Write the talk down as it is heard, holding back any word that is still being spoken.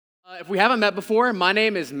If we haven't met before, my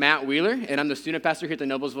name is Matt Wheeler, and I'm the student pastor here at the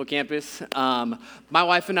Noblesville campus. My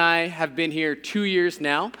wife and I have been here 2 years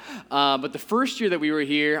now, but the first year that we were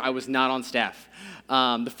here, I was not on staff.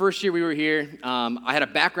 The first year we were here, I had a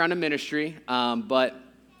background in ministry, but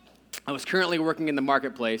I was currently working in the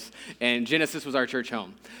marketplace, and Genesis was our church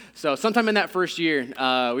home. So sometime in that first year,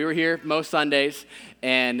 we were here most Sundays,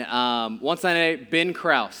 and one Sunday, Ben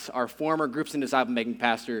Krause, our former Groups and Disciple-Making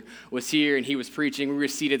pastor, was here, and he was preaching. We were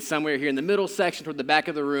seated somewhere here in the middle section toward the back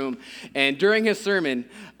of the room, and during his sermon,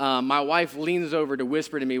 my wife leans over to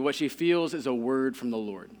whisper to me what she feels is a word from the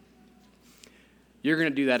Lord. You're going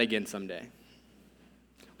to do that again someday.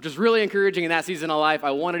 Which was really encouraging in that season of life. I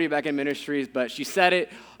wanted to be back in ministries, but she said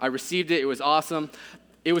it. I received it. It was awesome.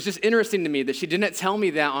 It was just interesting to me that she didn't tell me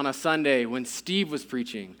that on a Sunday when Steve was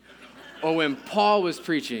preaching or when Paul was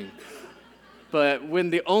preaching, but when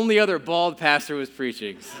the only other bald pastor was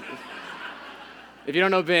preaching. If you don't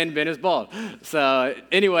know Ben is bald. So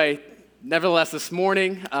anyway, nevertheless, this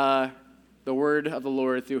morning, the word of the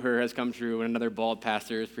Lord through her has come true when another bald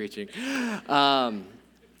pastor is preaching.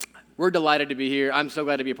 We're delighted to be here. I'm so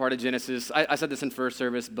glad to be a part of Genesis. I said this in first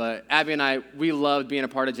service, but Abby and I, we loved being a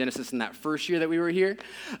part of Genesis in that first year that we were here,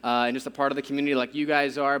 and just a part of the community like you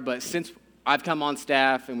guys are. But since I've come on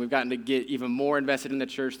staff and we've gotten to get even more invested in the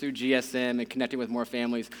church through GSM and connecting with more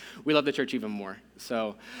families, we love the church even more.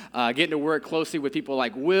 So getting to work closely with people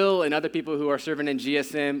like Will and other people who are serving in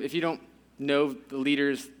GSM, if you don't know the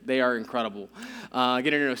leaders, they are incredible.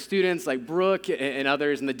 Getting to know students like Brooke and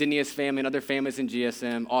others and the Dinius family and other families in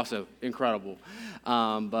GSM, also incredible.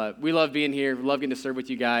 But we love being here, we love getting to serve with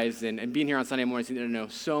you guys, and being here on Sunday mornings, getting to know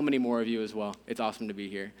so many more of you as well. It's awesome to be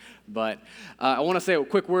here. But I want to say a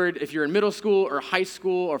quick word. If you're in middle school or high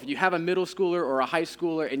school, or if you have a middle schooler or a high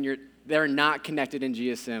schooler and they're not connected in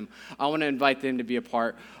GSM, I want to invite them to be a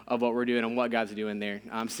part of what we're doing and what God's doing there.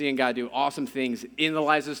 I'm seeing God do awesome things in the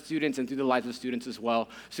lives of students and through the lives of students as well.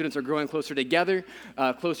 Students are growing closer together,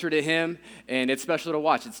 closer to Him, and it's special to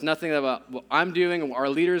watch. It's nothing about what I'm doing and what our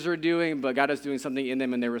leaders are doing, but God is doing something in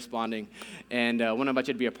them and they're responding. And I want to invite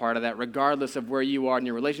you to be a part of that, regardless of where you are in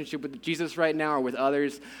your relationship with Jesus right now or with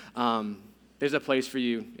others. There's a place for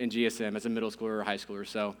you in GSM as a middle schooler or high schooler.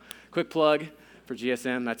 So quick plug for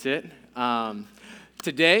GSM, that's it.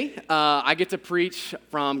 Today, I get to preach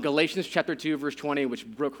from Galatians chapter 2, verse 20, which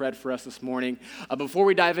Brooke read for us this morning. Before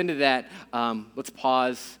we dive into that, let's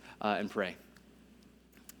pause and pray.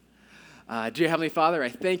 Dear Heavenly Father, I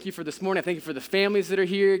thank you for this morning. I thank you for the families that are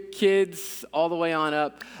here, kids, all the way on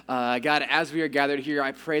up. God, as we are gathered here,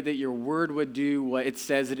 I pray that your word would do what it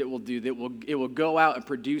says that it will do, that it will go out and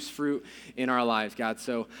produce fruit in our lives, God.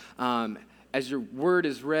 So, as your word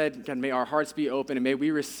is read, God, may our hearts be open, and may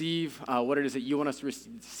we receive what it is that you want us to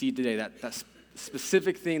receive today, that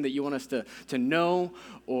specific thing that you want us to know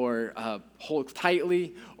or hold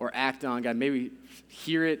tightly or act on. God, may we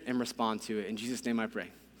hear it and respond to it. In Jesus' name I pray.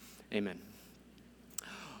 Amen.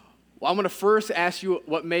 Well, I'm going to first ask you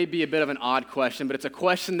what may be a bit of an odd question, but it's a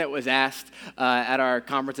question that was asked at our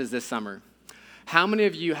conferences this summer. How many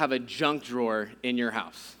of you have a junk drawer in your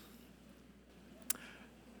house?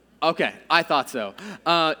 Okay, I thought so.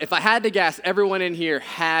 If I had to guess, everyone in here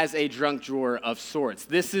has a junk drawer of sorts.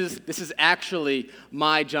 This is actually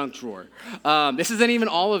my junk drawer. This isn't even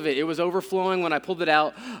all of it. It was overflowing when I pulled it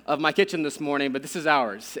out of my kitchen this morning, but this is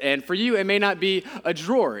ours. And for you, it may not be a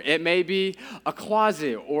drawer. It may be a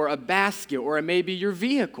closet or a basket, or it may be your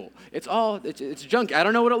vehicle. It's junk. I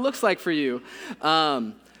don't know what it looks like for you.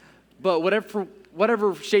 But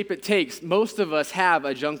whatever shape it takes, most of us have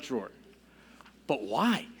a junk drawer. But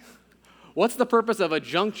why? What's the purpose of a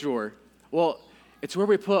junk drawer? Well, it's where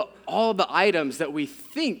we put all the items that we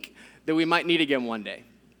think that we might need again one day.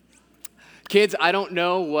 Kids, I don't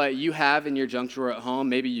know what you have in your junk drawer at home.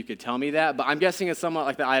 Maybe you could tell me that, but I'm guessing it's somewhat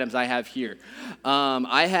like the items I have here.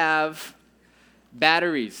 I have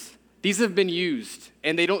batteries. These have been used,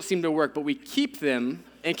 and they don't seem to work, but we keep them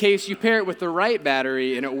in case you pair it with the right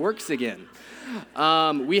battery and it works again.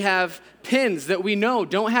 We have pens that we know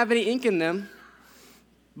don't have any ink in them,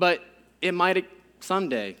 but it might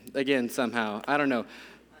someday, again, somehow. I don't know.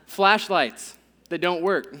 Flashlights that don't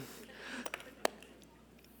work.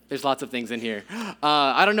 There's lots of things in here.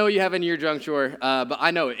 I don't know what you have in your junk drawer, but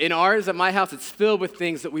I know in ours at my house, it's filled with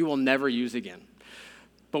things that we will never use again.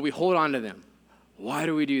 But we hold on to them. Why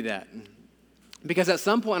do we do that? Because at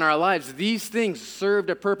some point in our lives, these things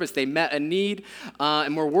served a purpose. They met a need,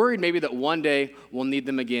 and we're worried maybe that one day we'll need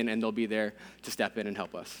them again, and they'll be there to step in and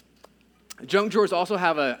help us. Junk drawers also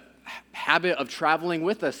have a habit of traveling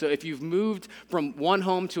with us. So if you've moved from one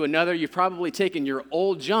home to another, you've probably taken your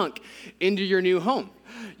old junk into your new home.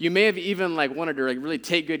 You may have even wanted to really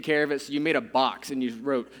take good care of it, so you made a box and you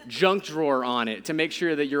wrote junk drawer on it to make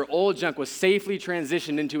sure that your old junk was safely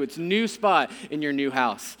transitioned into its new spot in your new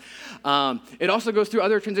house. It also goes through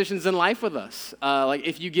other transitions in life with us. Like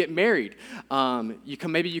if you get married,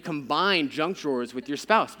 maybe you combine junk drawers with your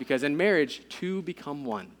spouse, because in marriage, two become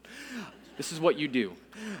one. This is what you do.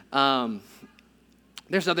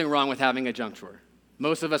 There's nothing wrong with having a junk drawer.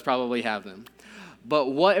 Most of us probably have them.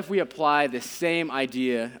 But what if we apply the same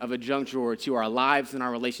idea of a junk drawer to our lives and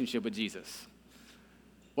our relationship with Jesus?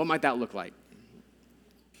 What might that look like?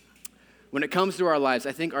 When it comes to our lives,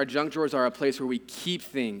 I think our junk drawers are a place where we keep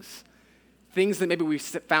things that maybe we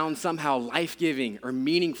found somehow life-giving or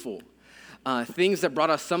meaningful, things that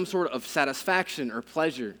brought us some sort of satisfaction or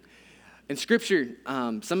pleasure. In Scripture,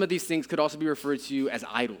 some of these things could also be referred to as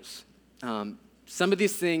idols. Some of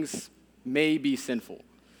these things may be sinful,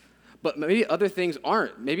 but maybe other things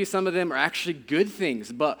aren't. Maybe some of them are actually good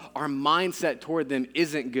things, but our mindset toward them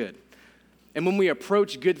isn't good. And when we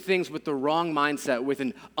approach good things with the wrong mindset, with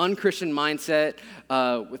an unchristian mindset,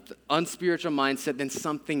 with an unspiritual mindset, then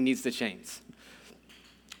something needs to change.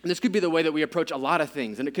 And this could be the way that we approach a lot of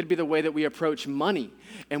things, and it could be the way that we approach money.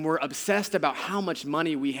 And we're obsessed about how much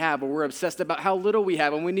money we have, or we're obsessed about how little we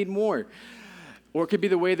have and we need more. Or it could be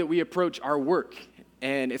the way that we approach our work.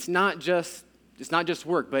 And it's not just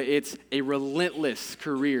work, but it's a relentless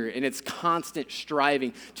career, and it's constant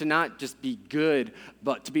striving to not just be good,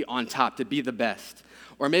 but to be on top, to be the best.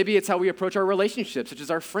 Or maybe it's how we approach our relationships, such as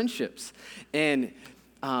our friendships. And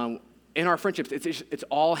in our friendships, it's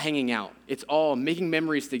all hanging out. It's all making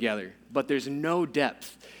memories together, but there's no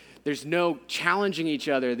depth. There's no challenging each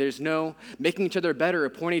other. There's no making each other better or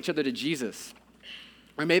pointing each other to Jesus.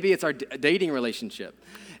 Or maybe it's our dating relationship,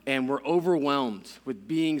 and we're overwhelmed with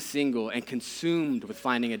being single and consumed with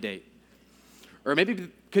finding a date. Or maybe it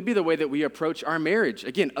could be the way that we approach our marriage.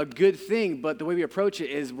 Again, a good thing, but the way we approach it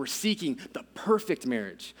is we're seeking the perfect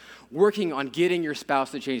marriage, working on getting your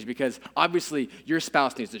spouse to change, because obviously your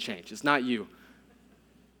spouse needs to change. It's not you.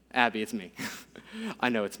 Abby, it's me. I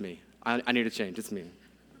know it's me. I need to change. It's me.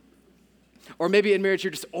 Or maybe in marriage,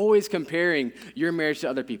 you're just always comparing your marriage to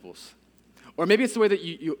other people's. Or maybe it's the way that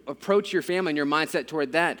you approach your family and your mindset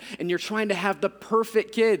toward that, and you're trying to have the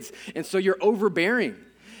perfect kids, and so you're overbearing,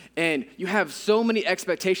 and you have so many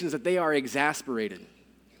expectations that they are exasperated.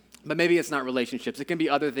 But maybe it's not relationships. It can be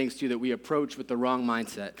other things, too, that we approach with the wrong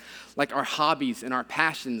mindset, like our hobbies and our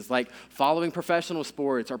passions, like following professional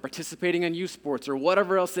sports or participating in youth sports or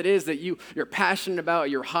whatever else it is that you're passionate about,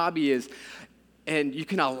 your hobby is, and you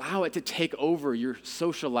can allow it to take over your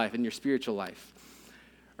social life and your spiritual life.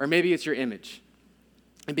 Or maybe it's your image.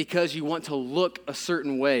 And because you want to look a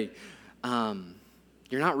certain way,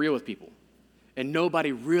 you're not real with people. And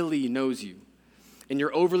nobody really knows you. And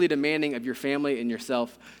you're overly demanding of your family and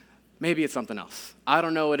yourself. Maybe it's something else. I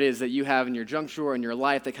don't know what it is that you have in your junk drawer in your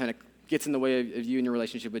life that kind of gets in the way of you and your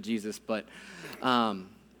relationship with Jesus. But I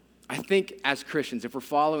think as Christians, if we're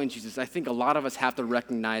following Jesus, I think a lot of us have to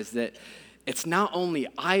recognize that it's not only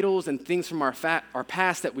idols and things from our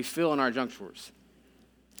past that we fill in our junk drawers.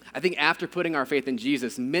 I think after putting our faith in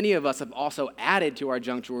Jesus, many of us have also added to our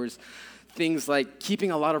junk drawers things like keeping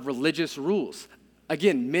a lot of religious rules.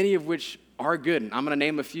 Again, many of which are good, and I'm going to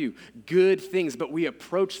name a few. Good things, but we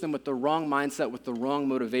approach them with the wrong mindset, with the wrong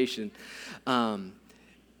motivation,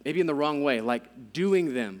 maybe in the wrong way, like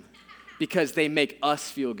doing them because they make us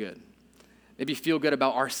feel good. Maybe feel good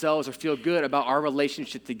about ourselves or feel good about our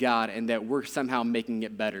relationship to God, and that we're somehow making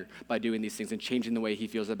it better by doing these things and changing the way he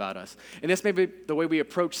feels about us. And this may be the way we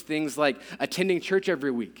approach things like attending church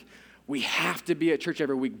every week. We have to be at church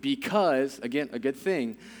every week because, again, a good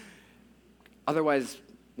thing. Otherwise,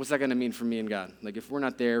 what's that going to mean for me and God? Like if we're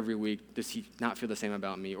not there every week, does he not feel the same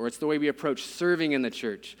about me? Or it's the way we approach serving in the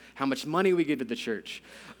church, how much money we give to the church,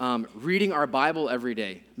 reading our Bible every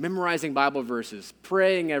day, memorizing Bible verses,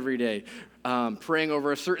 praying every day, praying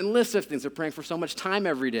over a certain list of things, or praying for so much time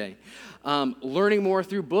every day, learning more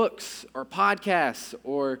through books or podcasts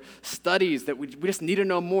or studies that we just need to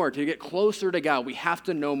know more to get closer to God. We have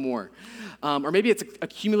to know more. Or maybe it's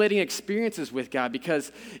accumulating experiences with God,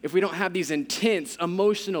 because if we don't have these intense,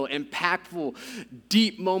 emotional, impactful,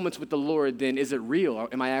 deep moments with the Lord, then is it real?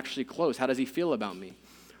 Am I actually close? How does he feel about me?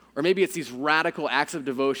 Or maybe it's these radical acts of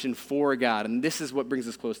devotion for God, and this is what brings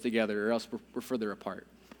us close together, or else we're further apart.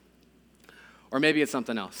 Or maybe it's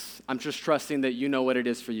something else. I'm just trusting that you know what it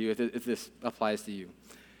is for you if this applies to you.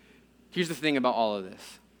 Here's the thing about all of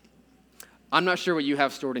this. I'm not sure what you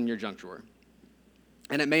have stored in your junk drawer.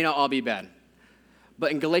 And it may not all be bad. But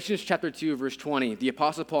in Galatians chapter 2, verse 20, the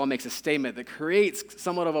Apostle Paul makes a statement that creates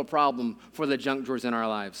somewhat of a problem for the junk drawers in our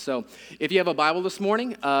lives. So if you have a Bible this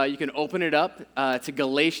morning, you can open it up to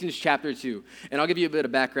Galatians chapter 2. And I'll give you a bit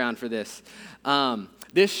of background for this.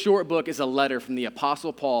 This short book is a letter from the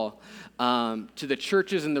Apostle Paul to the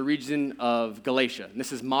churches in the region of Galatia. And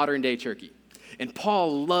this is modern-day Turkey. And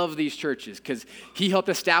Paul loved these churches because he helped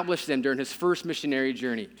establish them during his first missionary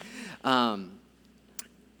journey.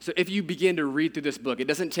 So if you begin to read through this book, it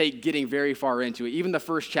doesn't take getting very far into it. Even the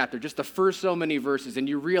first chapter, just the first so many verses, and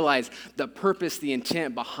you realize the purpose, the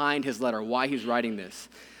intent behind his letter, why he's writing this.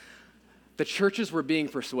 The churches were being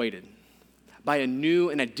persuaded by a new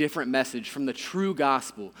and a different message from the true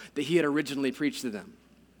gospel that he had originally preached to them.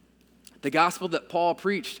 The gospel that Paul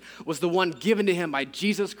preached was the one given to him by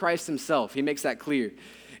Jesus Christ himself. He makes that clear.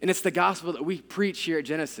 And it's the gospel that we preach here at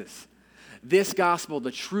Genesis. This gospel, the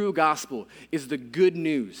true gospel, is the good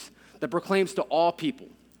news that proclaims to all people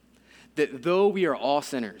that though we are all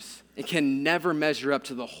sinners and can never measure up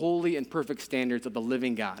to the holy and perfect standards of the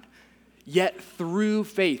living God, yet through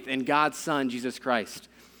faith in God's Son, Jesus Christ,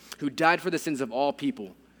 who died for the sins of all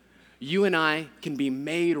people, you and I can be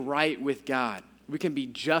made right with God. We can be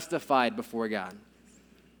justified before God.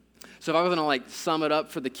 So if I was going to sum it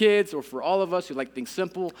up for the kids or for all of us who like things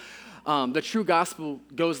simple, the true gospel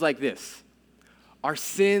goes like this. Our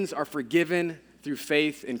sins are forgiven through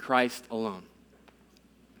faith in Christ alone.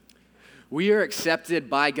 We are accepted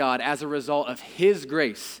by God as a result of his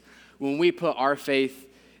grace when we put our faith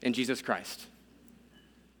in Jesus Christ.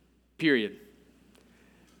 Period.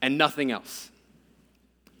 And nothing else.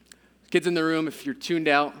 Kids in the room, if you're tuned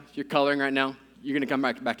out, if you're coloring right now, you're going to come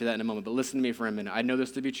back to that in a moment, but listen to me for a minute. I know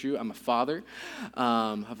this to be true. I'm a father.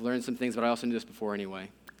 I've learned some things, but I also knew this before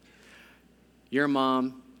anyway. Your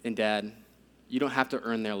mom and dad, you don't have to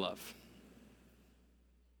earn their love.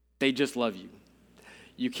 They just love you.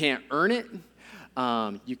 You can't earn it.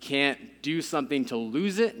 You can't do something to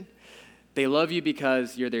lose it. They love you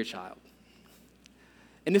because you're their child.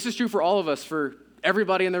 And this is true for all of us, for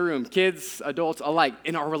everybody in the room, kids, adults alike,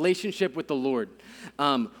 in our relationship with the Lord.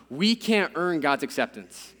 We can't earn God's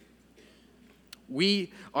acceptance.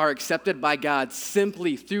 We are accepted by God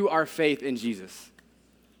simply through our faith in Jesus.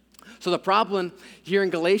 So the problem here in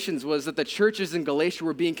Galatians was that the churches in Galatia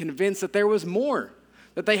were being convinced that there was more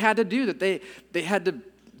that they had to do, that they had to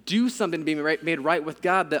do something to be made right with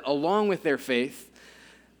God, that along with their faith,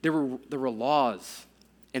 there were laws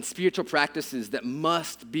and spiritual practices that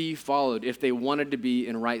must be followed if they wanted to be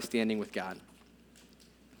in right standing with God.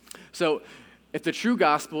 So if the true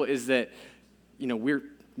gospel is that, we're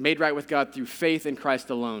made right with God through faith in Christ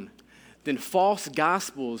alone, then false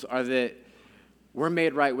gospels are that we're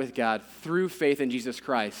made right with God through faith in Jesus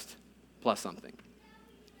Christ plus something.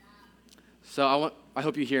 So I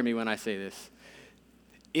hope you hear me when I say this.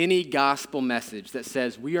 Any gospel message that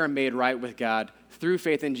says we are made right with God through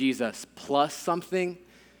faith in Jesus plus something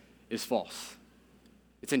is false.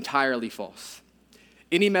 It's entirely false.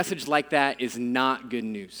 Any message like that is not good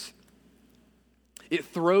news. It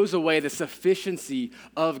throws away the sufficiency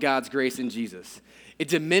of God's grace in Jesus. It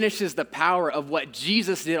diminishes the power of what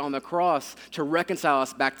Jesus did on the cross to reconcile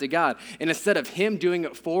us back to God. And instead of him doing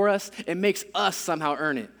it for us, it makes us somehow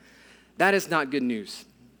earn it. That is not good news.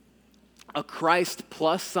 A Christ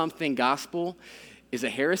plus something gospel is a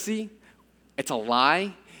heresy, it's a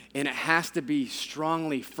lie, and it has to be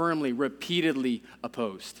strongly, firmly, repeatedly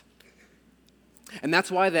opposed. And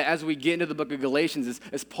that's why that as we get into the book of Galatians,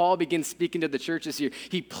 as Paul begins speaking to the churches here,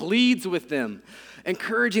 he pleads with them,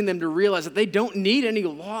 encouraging them to realize that they don't need any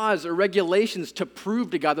laws or regulations to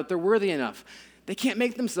prove to God that they're worthy enough. They can't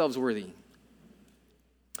make themselves worthy.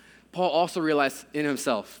 Paul also realized in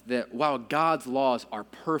himself that while God's laws are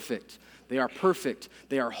perfect, they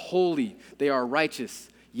are holy, they are righteous,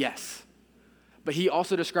 yes. But he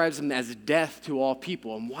also describes them as death to all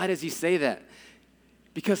people. And why does he say that?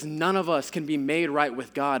 Because none of us can be made right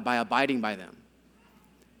with God by abiding by them.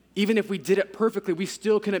 Even if we did it perfectly, we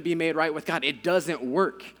still couldn't be made right with God. It doesn't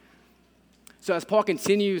work. So as Paul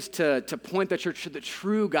continues to point the church to the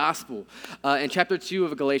true gospel, in chapter 2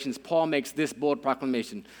 of Galatians, Paul makes this bold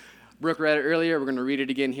proclamation. Brooke read it earlier. We're going to read it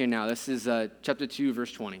again here now. This is chapter 2,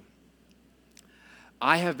 verse 20.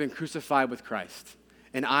 I have been crucified with Christ,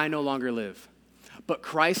 and I no longer live, but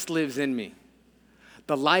Christ lives in me.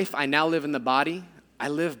 The life I now live in the body, I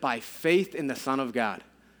live by faith in the Son of God,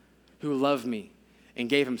 who loved me and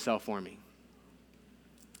gave himself for me.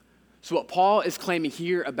 So what Paul is claiming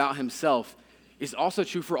here about himself is also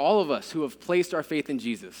true for all of us who have placed our faith in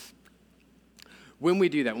Jesus. When we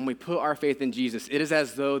do that, when we put our faith in Jesus, it is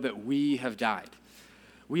as though that we have died.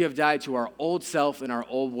 We have died to our old self and our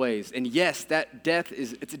old ways. And yes, that death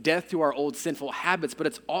it's a death to our old sinful habits, but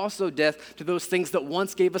it's also death to those things that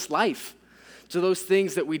once gave us life, to those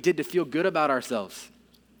things that we did to feel good about ourselves.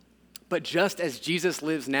 But just as Jesus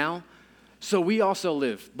lives now, so we also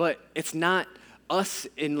live. But it's not us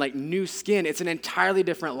in like new skin. It's an entirely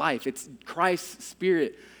different life. It's Christ's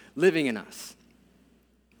Spirit living in us.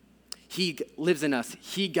 He lives in us.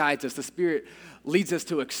 He guides us. The Spirit leads us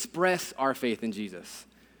to express our faith in Jesus.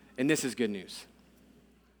 And this is good news.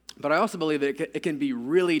 But I also believe that it can be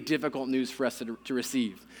really difficult news for us to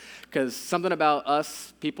receive. Because something about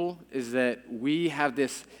us people is that we have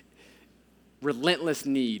this relentless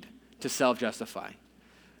need to self-justify,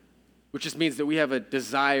 which just means that we have a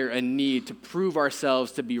desire, a need to prove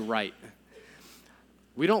ourselves to be right.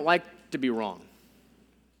 We don't like to be wrong.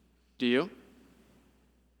 Do you?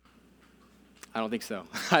 I don't think so.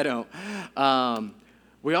 I don't.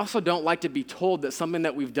 We also don't like to be told that something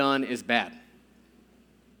that we've done is bad.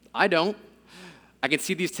 I don't. I can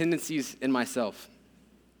see these tendencies in myself.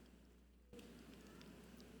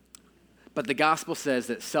 But the gospel says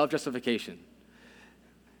that self-justification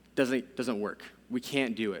doesn't work. We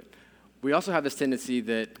can't do it. We also have this tendency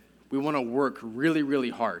that we want to work really,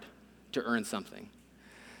 really hard to earn something.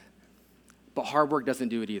 But hard work doesn't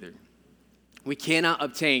do it either. We cannot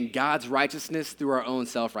obtain God's righteousness through our own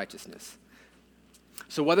self-righteousness.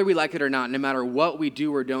 So whether we like it or not, no matter what we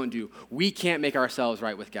do or don't do, we can't make ourselves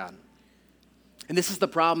right with God. And this is the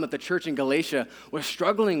problem that the church in Galatia was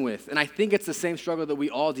struggling with. And I think it's the same struggle that we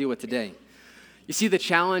all deal with today. You see, the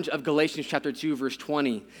challenge of Galatians chapter 2, verse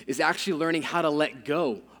 20 is actually learning how to let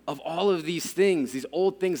go of all of these things, these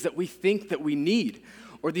old things that we think that we need,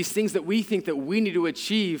 or these things that we think that we need to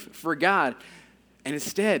achieve for God. And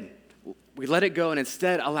instead, we let it go and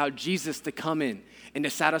instead allow Jesus to come in and to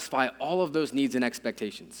satisfy all of those needs and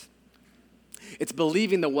expectations. It's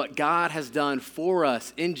believing that what God has done for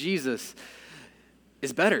us in Jesus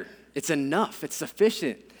is better. It's enough. It's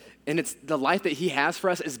sufficient. And it's the life that he has for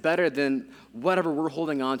us is better than whatever we're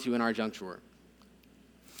holding on to in our junk drawer.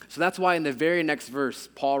 So that's why in the very next verse,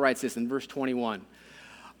 Paul writes this in verse 21,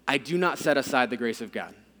 I do not set aside the grace of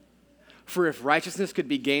God. For if righteousness could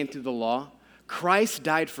be gained through the law, Christ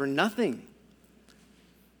died for nothing.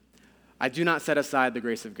 I do not set aside the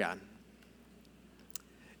grace of God.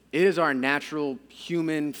 It is our natural,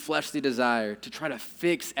 human, fleshly desire to try to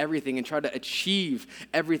fix everything and try to achieve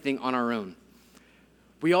everything on our own.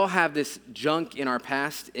 We all have this junk in our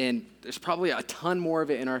past, and there's probably a ton more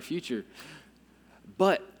of it in our future.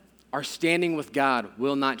 But our standing with God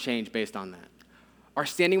will not change based on that. Our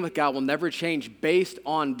standing with God will never change based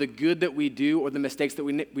on the good that we do or the mistakes that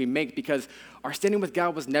we make, because our standing with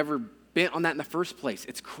God was never bent on that in the first place.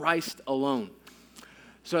 It's Christ alone.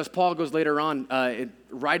 So as Paul goes later on,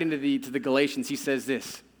 right into the Galatians, he says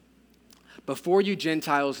this, before you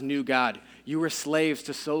Gentiles knew God, you were slaves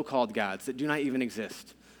to so-called gods that do not even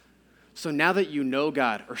exist. So now that you know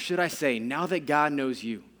God, or should I say, now that God knows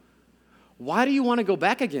you, why do you want to go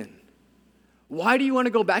back again? Why do you want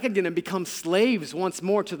to go back again and become slaves once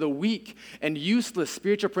more to the weak and useless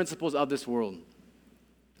spiritual principles of this world?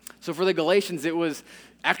 So for the Galatians, it was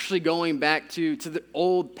actually going back to the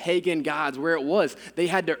old pagan gods where it was. They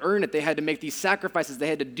had to earn it. They had to make these sacrifices. They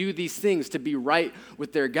had to do these things to be right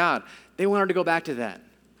with their God. They wanted to go back to that.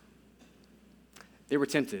 They were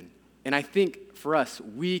tempted. And I think for us,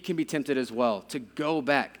 we can be tempted as well to go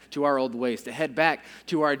back to our old ways, to head back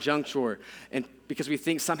to our junk drawer, and because we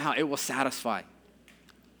think somehow it will satisfy.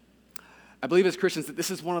 I believe as Christians that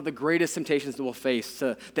this is one of the greatest temptations that we'll face,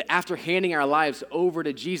 that after handing our lives over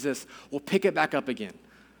to Jesus, we'll pick it back up again.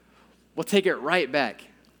 We'll take it right back.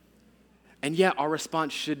 And yet our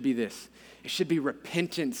response should be this. It should be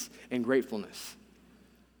repentance and gratefulness.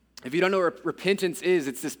 If you don't know what repentance is,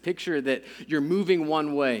 it's this picture that you're moving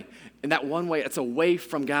one way, and that one way, it's away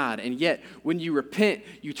from God. And yet, when you repent,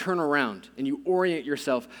 you turn around and you orient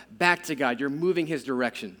yourself back to God. You're moving his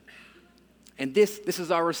direction. And this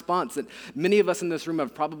is our response, that many of us in this room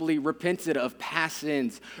have probably repented of past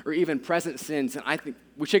sins or even present sins, and I think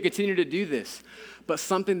we should continue to do this. But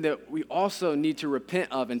something that we also need to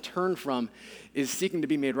repent of and turn from is seeking to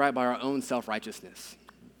be made right by our own self-righteousness.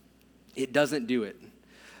 It doesn't do it.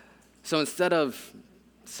 So instead of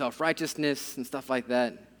self-righteousness and stuff like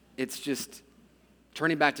that, it's just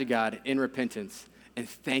turning back to God in repentance and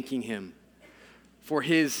thanking him for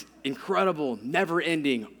his incredible,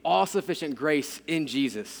 never-ending, all-sufficient grace in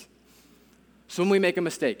Jesus. So when we make a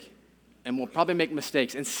mistake, and we'll probably make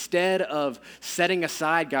mistakes, instead of setting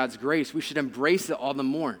aside God's grace, we should embrace it all the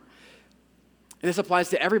more. And this applies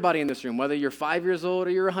to everybody in this room, whether you're 5 years old or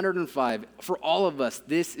you're 105. For all of us,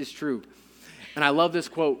 this is true. And I love this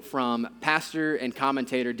quote from pastor and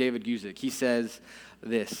commentator David Guzik. He says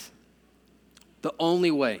this: "The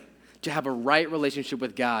only way to have a right relationship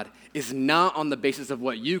with God is not on the basis of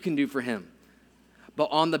what you can do for him, but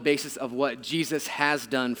on the basis of what Jesus has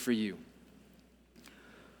done for you."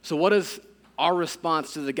 So what is our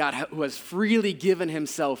response to the God who has freely given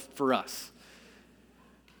himself for us?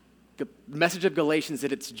 The message of Galatians is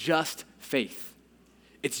that it's just faith.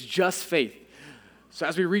 It's just faith. So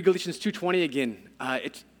as we read Galatians 2:20 again,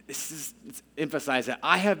 it's emphasized that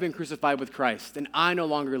I have been crucified with Christ, and I no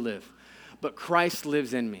longer live, but Christ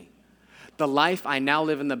lives in me. The life I now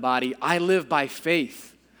live in the body, I live by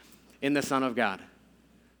faith in the Son of God,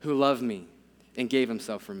 who loved me and gave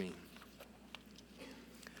himself for me.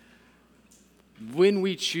 When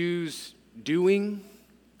we choose doing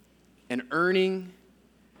and earning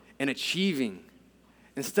and achieving,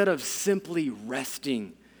 instead of simply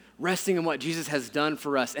resting in what Jesus has done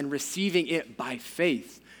for us and receiving it by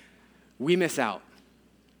faith, we miss out.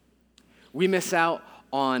 We miss out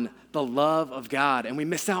on the love of God, and we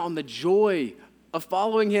miss out on the joy of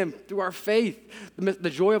following him through our faith, the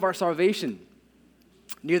joy of our salvation.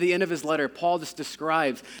 Near the end of his letter, Paul just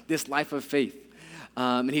describes this life of faith,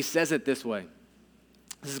 and he says it this way.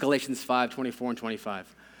 This is Galatians 5:24 and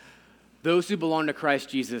 25. "Those who belong to Christ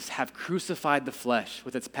Jesus have crucified the flesh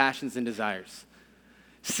with its passions and desires.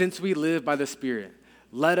 Since we live by the Spirit,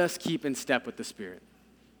 let us keep in step with the Spirit."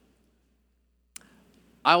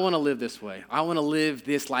 I want to live this way. I want to live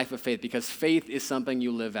this life of faith because faith is something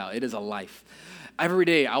you live out. It is a life. Every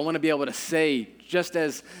day, I want to be able to say, just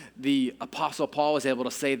as the Apostle Paul was able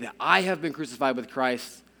to say, that I have been crucified with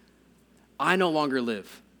Christ. I no longer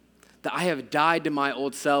live. That I have died to my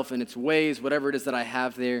old self and its ways, whatever it is that I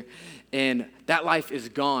have there. And that life is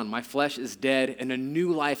gone. My flesh is dead, and a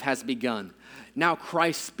new life has begun. Now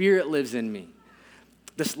Christ's Spirit lives in me.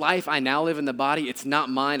 This life I now live in the body, it's not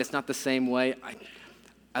mine. It's not the same way.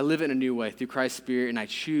 I live in a new way through Christ's Spirit, and I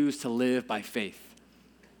choose to live by faith.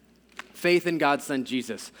 Faith in God's Son,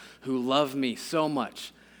 Jesus, who loved me so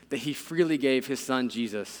much that he freely gave his Son,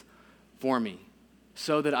 Jesus, for me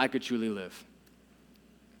so that I could truly live.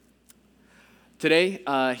 Today,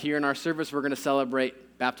 here in our service, we're going to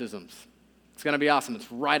celebrate baptisms. It's going to be awesome.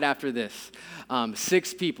 It's right after this.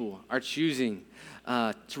 6 people are choosing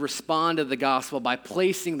to respond to the gospel by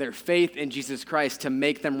placing their faith in Jesus Christ to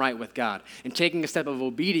make them right with God and taking a step of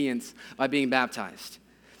obedience by being baptized.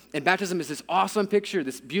 And baptism is this awesome picture,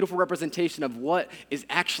 this beautiful representation of what is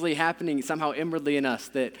actually happening somehow inwardly in us,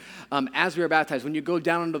 that as we are baptized, when you go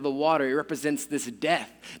down into the water, it represents this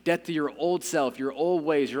death to your old self, your old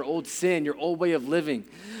ways, your old sin, your old way of living.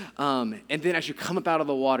 And then as you come up out of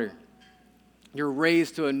the water, you're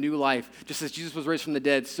raised to a new life. Just as Jesus was raised from the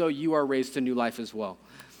dead, so you are raised to new life as well.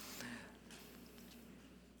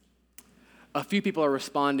 A few people are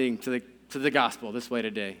responding to the gospel this way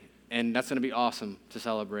today, and that's going to be awesome to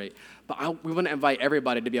celebrate. But we want to invite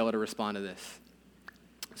everybody to be able to respond to this.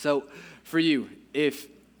 So for you, if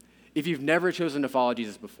you've never chosen to follow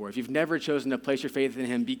Jesus before, if you've never chosen to place your faith in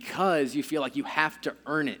him because you feel like you have to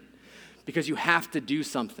earn it, because you have to do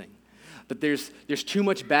something, but there's too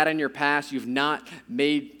much bad in your past, you've not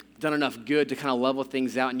done enough good to kind of level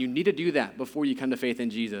things out, and you need to do that before you come to faith in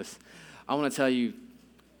Jesus, I want to tell you,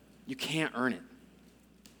 you can't earn it.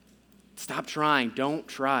 Stop trying. Don't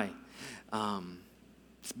try.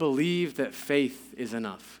 Just believe that faith is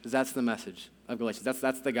enough, because that's the message of Galatians.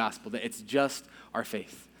 That's the gospel, that it's just our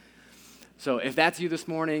faith. So if that's you this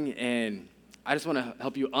morning, and I just want to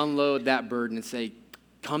help you unload that burden and say,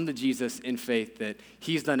 come to Jesus in faith that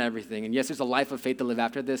he's done everything. And yes, there's a life of faith to live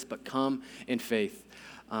after this, but come in faith.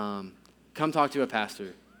 Come talk to a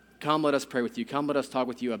pastor. Come let us pray with you. Come let us talk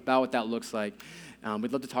with you about what that looks like.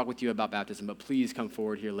 We'd love to talk with you about baptism, but please come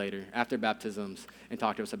forward here later after baptisms and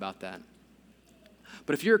talk to us about that.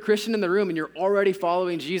 But if you're a Christian in the room and you're already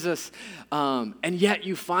following Jesus, and yet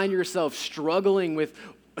you find yourself struggling with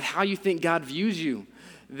how you think God views you,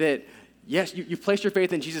 that yes, you've placed your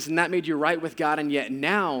faith in Jesus and that made you right with God, and yet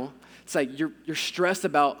now it's like you're stressed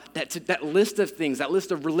about that list of things, that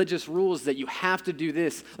list of religious rules that you have to do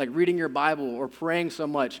this, like reading your Bible or praying so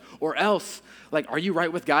much, or else, like, are you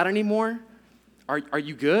right with God anymore? Are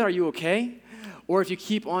you good? Are you okay? Or if you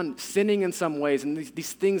keep on sinning in some ways and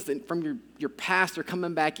these things that from your past are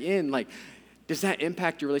coming back in, like, does that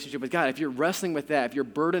impact your relationship with God? If you're wrestling with that, if you're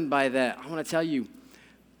burdened by that, I want to tell you,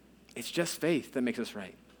 it's just faith that makes us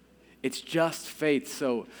right. It's just faith.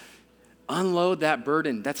 So unload that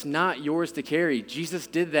burden. That's not yours to carry. Jesus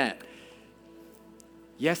did that.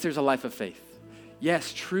 Yes, there's a life of faith.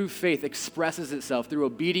 Yes, true faith expresses itself through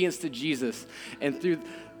obedience to Jesus and through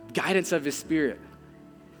guidance of his Spirit.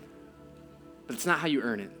 but it's not how you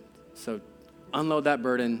earn it. So unload that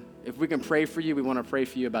burden. If we can pray for you, we want to pray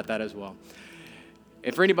for you about that as well.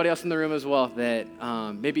 And for anybody else in the room as well that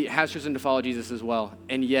maybe has chosen to follow Jesus as well,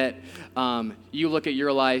 and yet you look at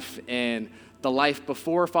your life and the life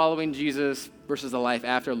before following Jesus versus the life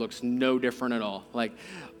after looks no different at all. Like,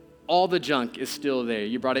 all the junk is still there.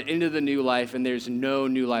 You brought it into the new life, and there's no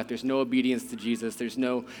new life. There's no obedience to Jesus. There's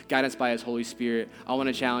no guidance by his Holy Spirit. I want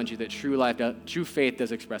to challenge you that true faith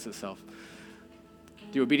does express itself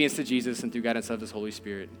through obedience to Jesus and through guidance of his Holy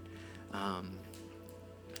Spirit.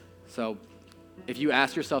 So if you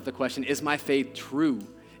ask yourself the question, is my faith true?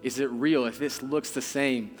 Is it real? If this looks the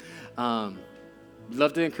same, I'd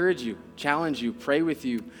love to encourage you, challenge you, pray with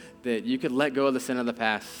you that you could let go of the sin of the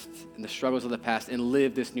past and the struggles of the past and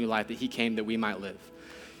live this new life that he came that we might live.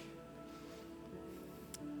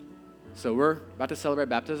 So we're about to celebrate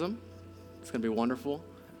baptism. It's going to be wonderful.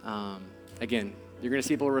 Again, you're going to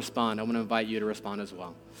see people respond. I want to invite you to respond as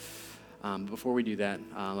well. Before we do that,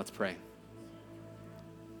 let's pray.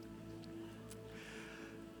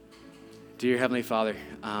 Dear Heavenly Father,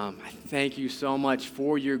 I thank you so much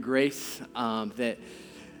for your grace, that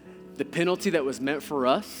the penalty that was meant for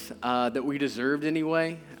us, that we deserved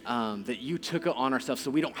anyway, that you took it on ourselves so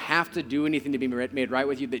we don't have to do anything to be made right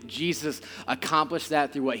with you, that Jesus accomplished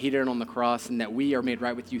that through what he did on the cross, and that we are made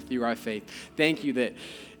right with you through our faith. Thank you that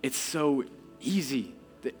it's so easy,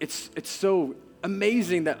 that it's so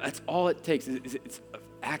amazing that that's all it takes. It's an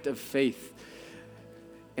act of faith.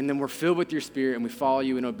 And then we're filled with your Spirit, and we follow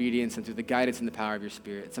you in obedience and through the guidance and the power of your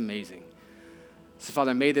Spirit. It's amazing. So,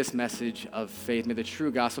 Father, may this message of faith, may the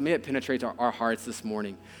true gospel, may it penetrate our hearts this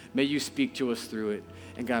morning. May you speak to us through it.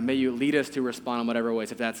 And God, may you lead us to respond in whatever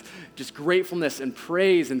ways. If that's just gratefulness and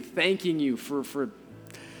praise and thanking you for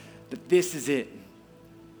that this is it.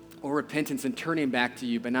 Or repentance and turning back to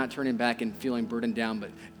you, but not turning back and feeling burdened down,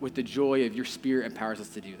 but with the joy of your Spirit empowers us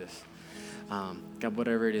to do this. God,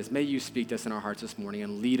 whatever it is, may you speak to us in our hearts this morning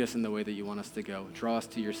and lead us in the way that you want us to go. Draw us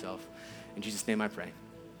to yourself. In Jesus' name I pray.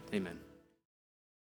 Amen.